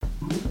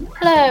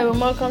Hello and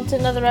welcome to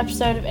another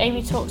episode of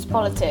Amy Talks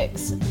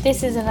Politics.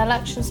 This is an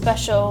election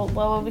special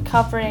where we'll be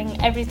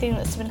covering everything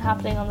that's been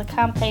happening on the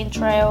campaign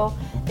trail,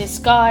 the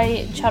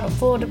Sky, Channel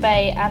 4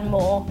 debate and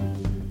more.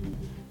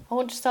 I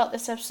want to start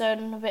this episode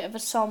on a bit of a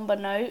sombre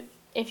note.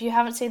 If you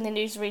haven't seen the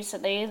news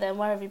recently, then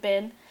where have you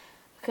been?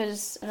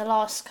 Because in the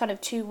last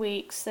 2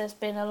 weeks there's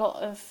been a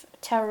lot of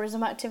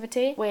terrorism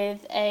activity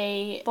with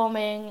a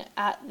bombing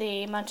at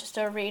the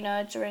Manchester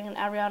Arena during an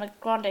Ariana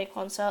Grande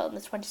concert on the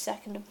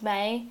 22nd of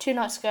May, 2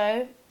 nights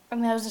ago,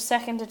 and there was a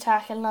second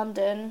attack in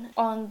London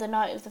on the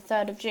night of the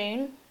 3rd of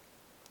June.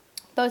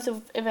 Both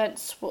of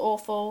events were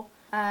awful,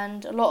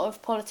 and a lot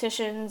of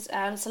politicians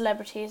and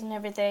celebrities and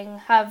everything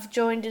have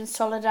joined in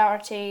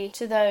solidarity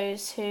to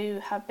those who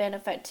have been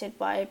affected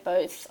by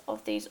both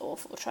of these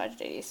awful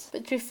tragedies.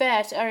 But to be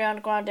fair to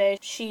Ariana Grande,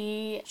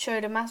 she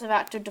showed a massive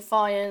act of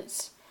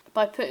defiance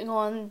by putting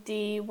on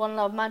the One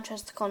Love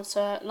Manchester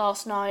concert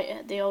last night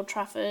at the Old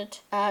Trafford.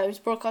 It was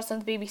broadcast on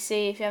the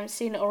BBC. If you haven't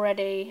seen it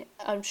already,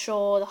 I'm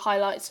sure the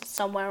highlights are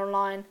somewhere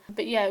online.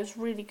 But yeah, it was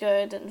really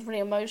good and it was really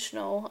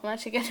emotional. I'm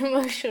actually getting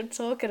emotional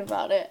talking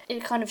about it.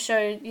 It kind of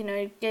showed,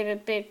 gave a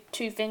big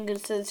two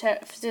fingers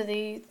to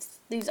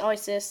these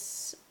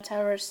ISIS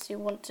terrorists who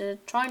want to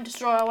try and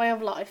destroy our way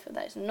of life, but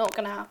that's not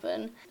going to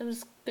happen. It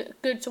was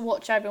good to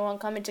watch everyone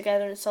coming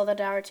together in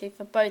solidarity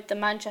for both the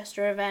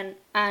Manchester event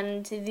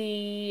and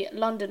the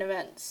London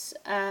events,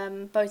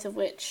 both of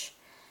which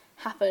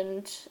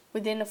happened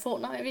within a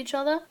fortnight of each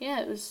other. Yeah,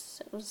 it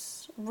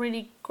was a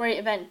really great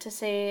event to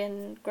see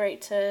and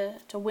great to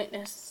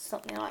witness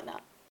something like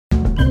that.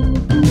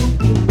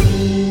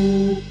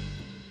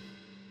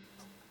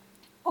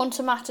 On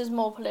to matters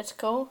more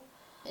political.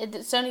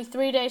 It's only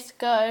 3 days to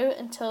go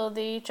until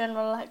the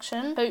general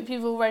election. Hope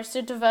you've all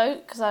registered to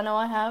vote, because I know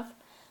I have.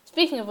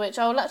 Speaking of which,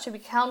 I will actually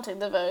be counting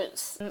the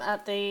votes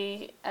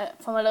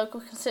from my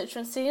local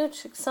constituency, which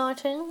is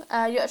exciting.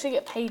 You actually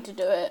get paid to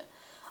do it.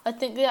 I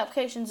think the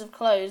applications have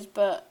closed,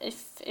 but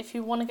if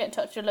you want to get in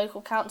touch with your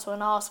local council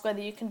and ask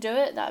whether you can do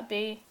it,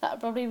 that'd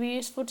probably be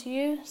useful to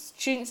you.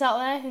 Students out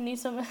there who need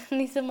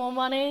some more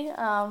money,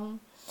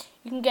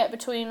 you can get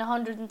between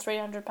 £100 and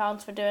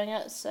 £300 for doing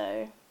it.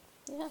 So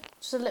yeah,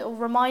 just a little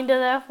reminder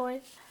there for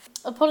you.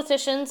 The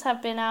politicians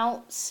have been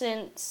out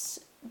since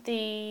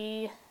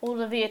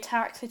all of the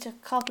attacks. We took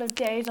a couple of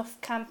days off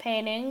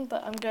campaigning,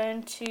 but I'm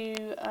going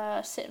to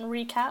sit and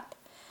recap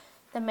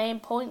the main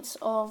points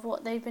of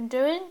what they've been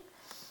doing,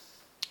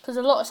 because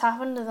a lot has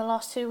happened in the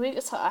last 2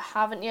 weeks that I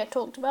haven't yet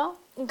talked about,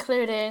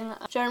 including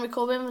Jeremy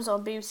Corbyn was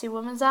on BBC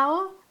Women's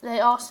Hour. They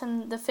asked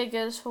him the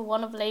figures for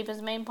one of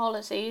Labour's main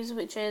policies,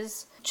 which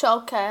is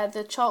childcare.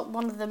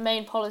 One of the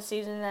main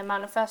policies in their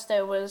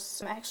manifesto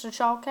was extra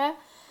childcare,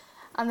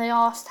 and they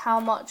asked how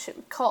much it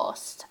would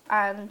cost,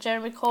 and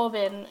Jeremy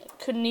Corbyn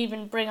couldn't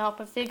even bring up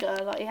a figure.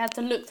 He had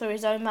to look through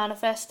his own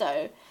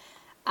manifesto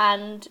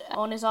and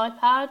on his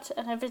iPad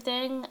and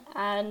everything,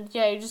 and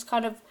he just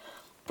kind of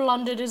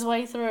blundered his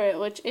way through it,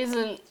 which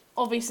isn't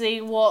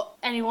obviously what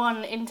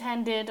anyone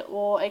intended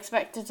or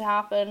expected to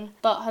happen,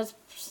 but has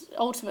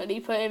ultimately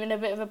put him in a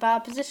bit of a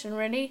bad position,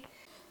 really.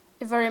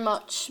 It very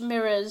much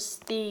mirrors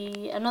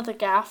another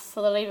gaffe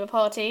for the Labour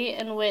Party,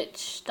 in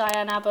which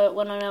Diane Abbott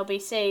went on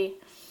LBC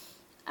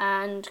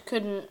and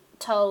couldn't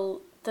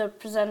tell the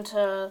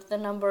presenter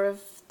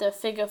the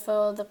figure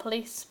for the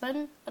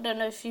policeman. I don't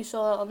know if you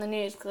saw that on the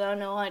news, because I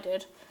know I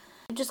did.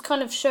 It just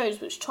kind of shows,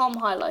 which Tom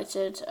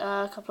highlighted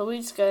a couple of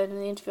weeks ago in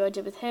the interview I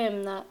did with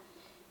him, that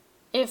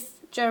if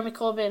Jeremy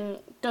Corbyn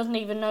doesn't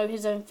even know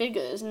his own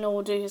figures,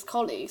 nor do his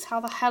colleagues, how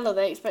the hell are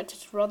they expected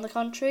to run the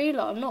country?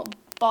 I'm not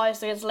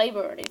biased against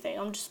Labour or anything,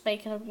 I'm just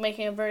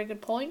making a very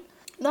good point.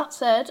 That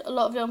said, a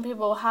lot of young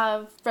people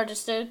have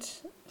registered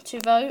to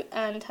vote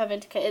and have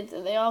indicated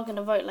that they are going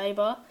to vote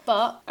Labour,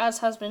 but as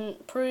has been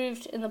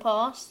proved in the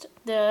past,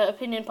 the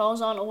opinion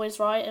polls aren't always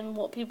right, and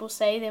what people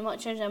say, they might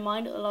change their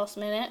mind at the last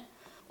minute,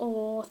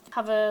 or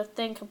have a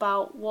think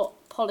about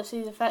what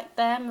policies affect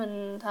them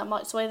and that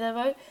might sway their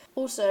vote.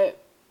 Also,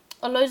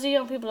 loads of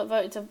young people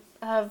that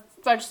have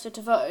registered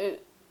to vote,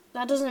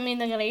 that doesn't mean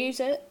they're going to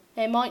use it.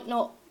 They might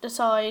not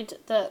decide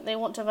that they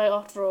want to vote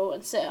after all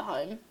and sit at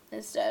home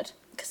instead.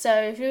 So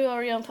if you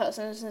are a young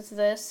person listening to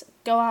this,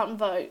 go out and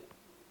vote.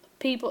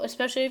 People,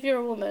 especially if you're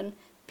a woman,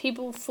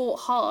 people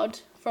fought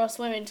hard for us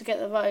women to get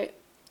the vote.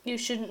 You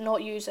shouldn't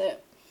not use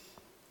it.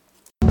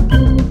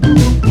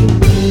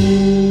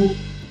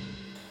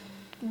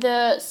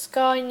 The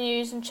Sky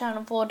News and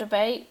Channel 4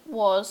 debate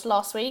was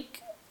last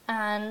week,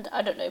 and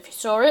I don't know if you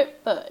saw it,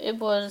 but it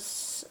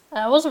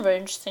wasn't very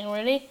interesting,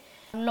 really.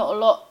 Not a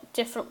lot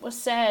different was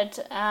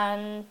said,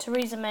 and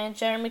Theresa May and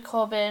Jeremy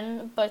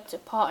Corbyn both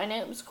took part in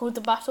it. It was called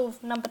the Battle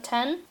of Number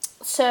 10.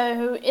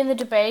 So in the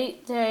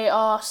debate, they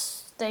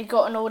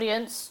got an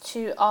audience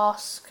to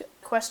ask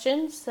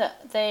questions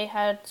that they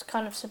had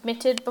kind of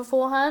submitted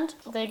beforehand.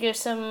 They give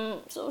some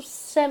sort of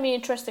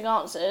semi-interesting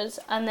answers,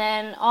 and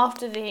then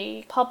after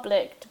the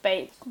public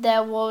debate,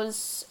 there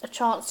was a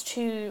chance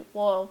to,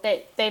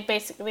 they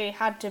basically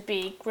had to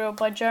be grilled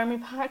by Jeremy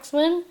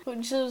Paxman,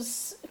 which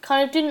was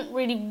kind of didn't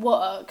really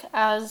work,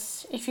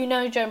 as if you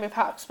know Jeremy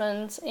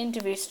Paxman's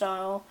interview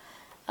style,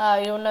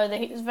 you'll know that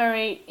he's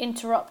very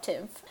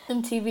interruptive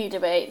in TV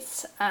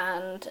debates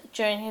and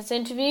during his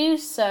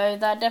interviews, so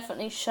that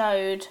definitely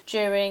showed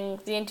during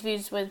the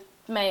interviews with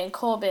May and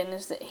Corbyn,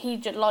 is that he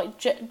just, like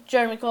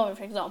Jeremy Corbyn,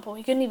 for example,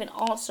 he couldn't even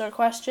answer a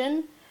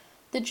question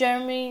that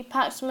Jeremy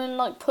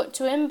Paxman put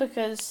to him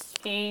because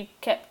he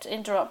kept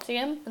interrupting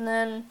him, and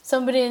then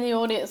somebody in the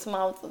audience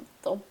mouthed,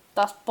 "Oh,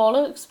 that's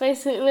bollocks,"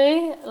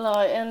 basically,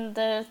 and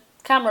the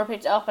camera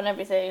picked it up and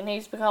everything, and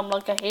he's become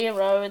a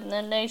hero in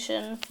the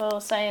nation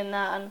for saying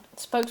that, and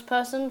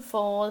spokesperson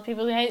for the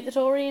people who hate the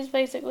Tories,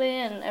 basically,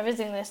 and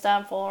everything they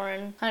stand for,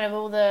 and kind of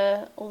all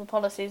the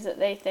policies that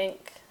they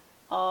think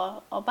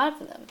are bad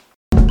for them.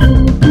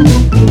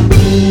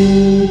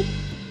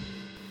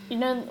 You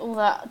know all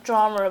that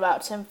drama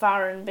about Tim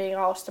Farron being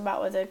asked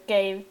about whether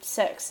gay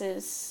sex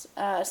is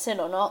sin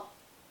or not?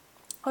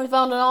 I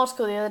found an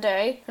article the other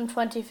day from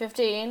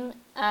 2015,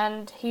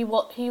 and he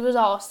was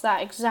asked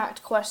that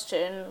exact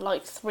question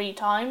 3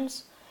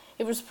 times.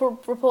 It was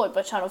reported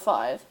by Channel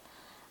 5,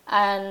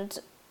 and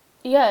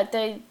yeah,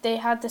 they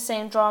had the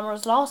same drama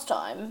as last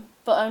time,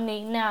 but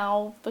only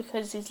now,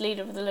 because he's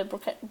leader of the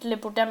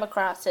Liberal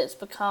Democrats, it's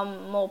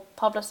become more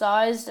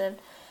publicised and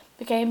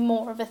became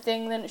more of a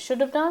thing than it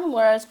should have done,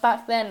 whereas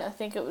back then I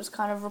think it was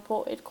kind of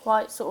reported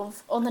quite sort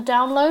of on the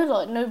down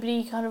low,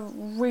 nobody kind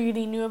of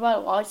really knew about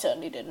it. Well, I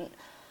certainly didn't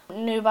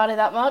knew about it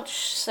that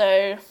much,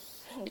 so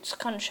it just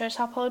kind of shows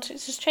how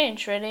politics has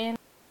changed, really.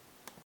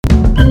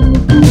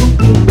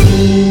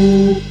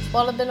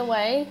 While I've been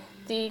away,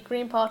 the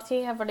Green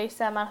Party have released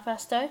their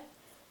manifesto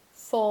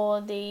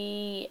for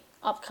the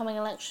upcoming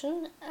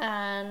election,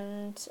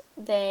 and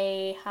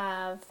they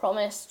have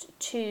promised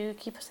to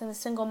keep us in the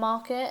single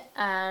market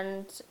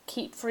and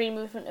keep free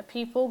movement of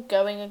people,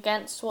 going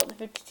against what the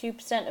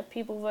 52% of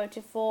people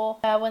voted for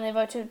when they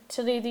voted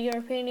to leave the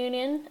European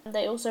Union.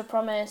 They also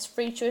promise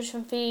free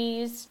tuition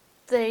fees.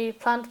 They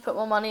plan to put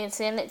more money into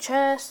the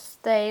NHS.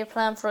 They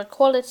plan for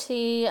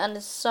equality and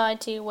a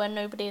society where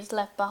nobody is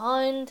left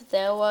behind.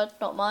 Their word,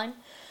 not mine.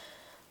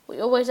 We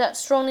always act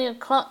strongly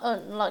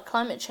on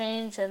climate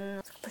change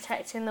and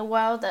protecting the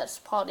world. That's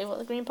partly what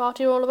the Green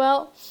Party are all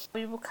about.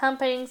 We will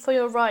campaign for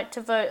your right to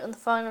vote on the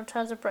final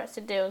terms of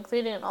Brexit deal,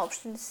 including an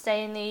option to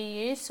stay in the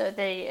EU, so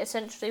they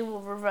essentially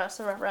will reverse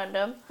the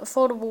referendum.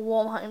 Affordable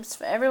warm homes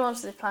for everyone,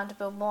 so they plan to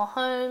build more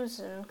homes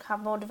and have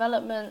more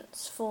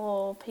developments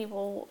for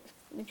people,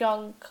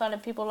 young kind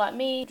of people like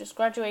me, just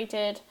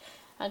graduated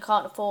and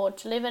can't afford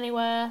to live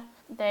anywhere.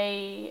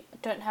 They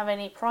don't have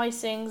any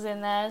pricings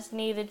in theirs,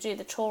 neither do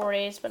the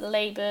Tories, but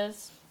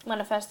Labour's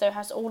manifesto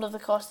has all of the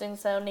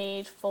costings they'll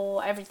need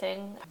for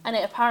everything, and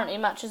it apparently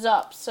matches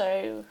up,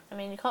 so,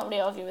 you can't really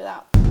argue with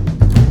that.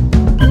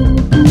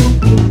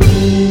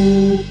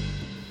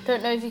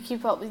 Don't know if you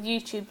keep up with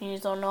YouTube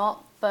news or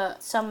not,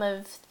 but some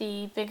of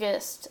the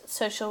biggest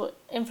social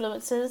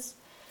influencers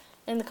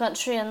in the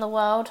country and the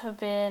world have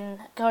been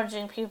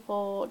encouraging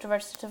people to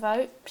register to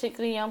vote,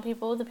 particularly young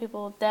people,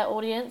 their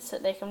audience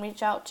that they can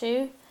reach out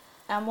to.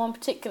 And one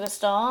particular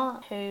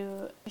star,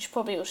 who you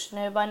probably all should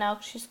know by now,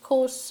 because she's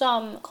caused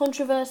some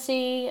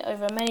controversy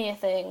over many a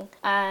thing,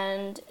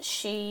 and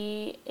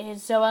she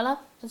is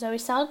Zoe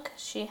Sugg.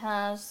 She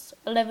has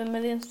 11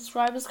 million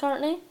subscribers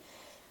currently,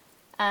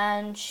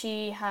 and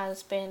she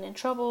has been in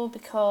trouble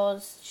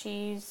because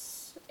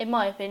she's, in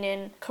my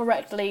opinion,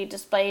 correctly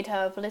displayed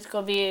her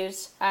political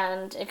views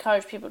and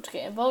encouraged people to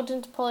get involved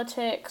into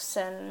politics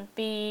and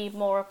be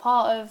more a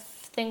part of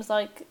things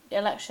like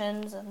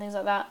elections and things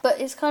like that.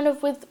 But it's kind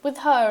of with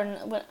her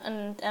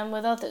and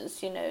with others,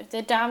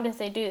 they're damned if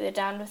they do, they're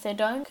damned if they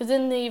don't. Because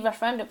in the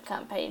referendum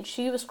campaign,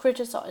 she was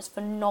criticised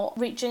for not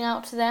reaching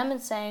out to them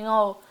and saying,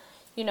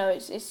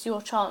 it's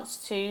your chance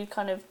to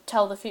kind of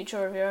tell the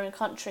future of your own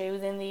country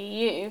within the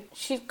EU.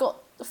 She's got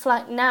the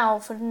flag now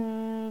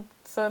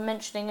for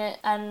mentioning it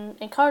and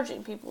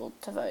encouraging people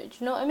to vote. Do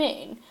you know what I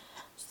mean?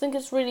 I think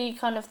it's really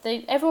kind of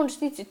everyone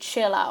just needs to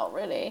chill out,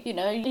 really.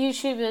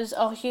 YouTubers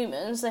are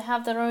humans. They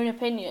have their own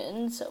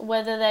opinions,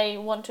 whether they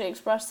want to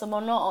express them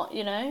or not,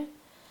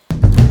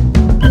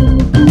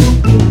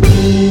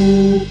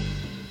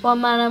 One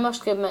man I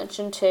must give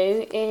mention to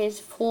is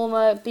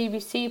former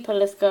BBC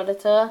political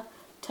editor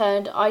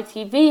turned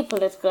ITV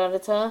political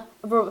editor,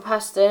 Robert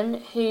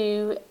Paston,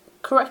 who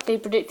correctly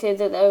predicted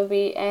that there would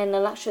be an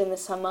election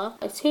this summer.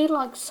 Is he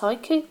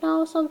psychic now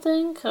or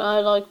something? Can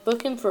I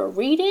book him for a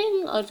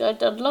reading? I'd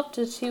love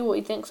to see what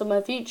he thinks of my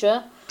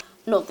future.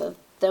 Not that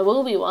there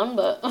will be one,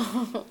 but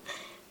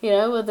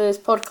whether this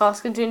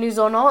podcast continues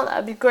or not,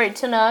 that'd be great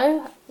to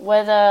know.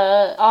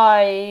 Whether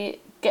I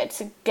get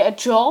to get a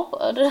job,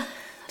 I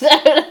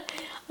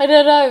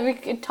don't know.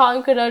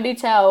 Time could only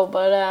tell,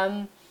 but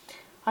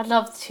I'd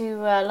love to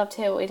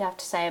hear what he'd have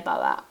to say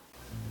about that.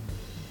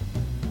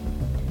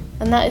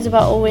 And that is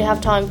about all we have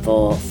time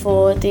for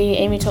the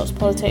Amy Talks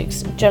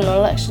Politics General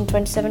Election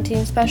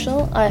 2017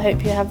 special. I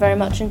hope you have very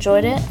much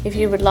enjoyed it. If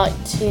you would like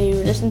to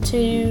listen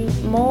to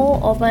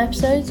more of my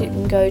episodes, you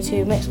can go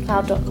to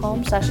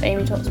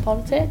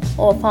mixcloud.com/AmyTalksPolitics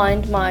or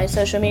find my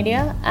social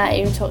media at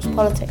Amy Talks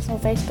Politics on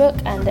Facebook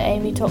and at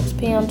Amy Talks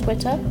P on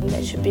Twitter.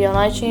 It should be on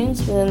iTunes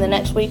within the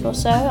next week or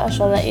so. I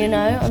shall let you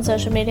know on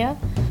social media,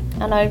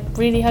 and I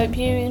really hope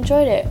you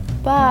enjoyed it.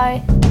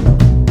 Bye!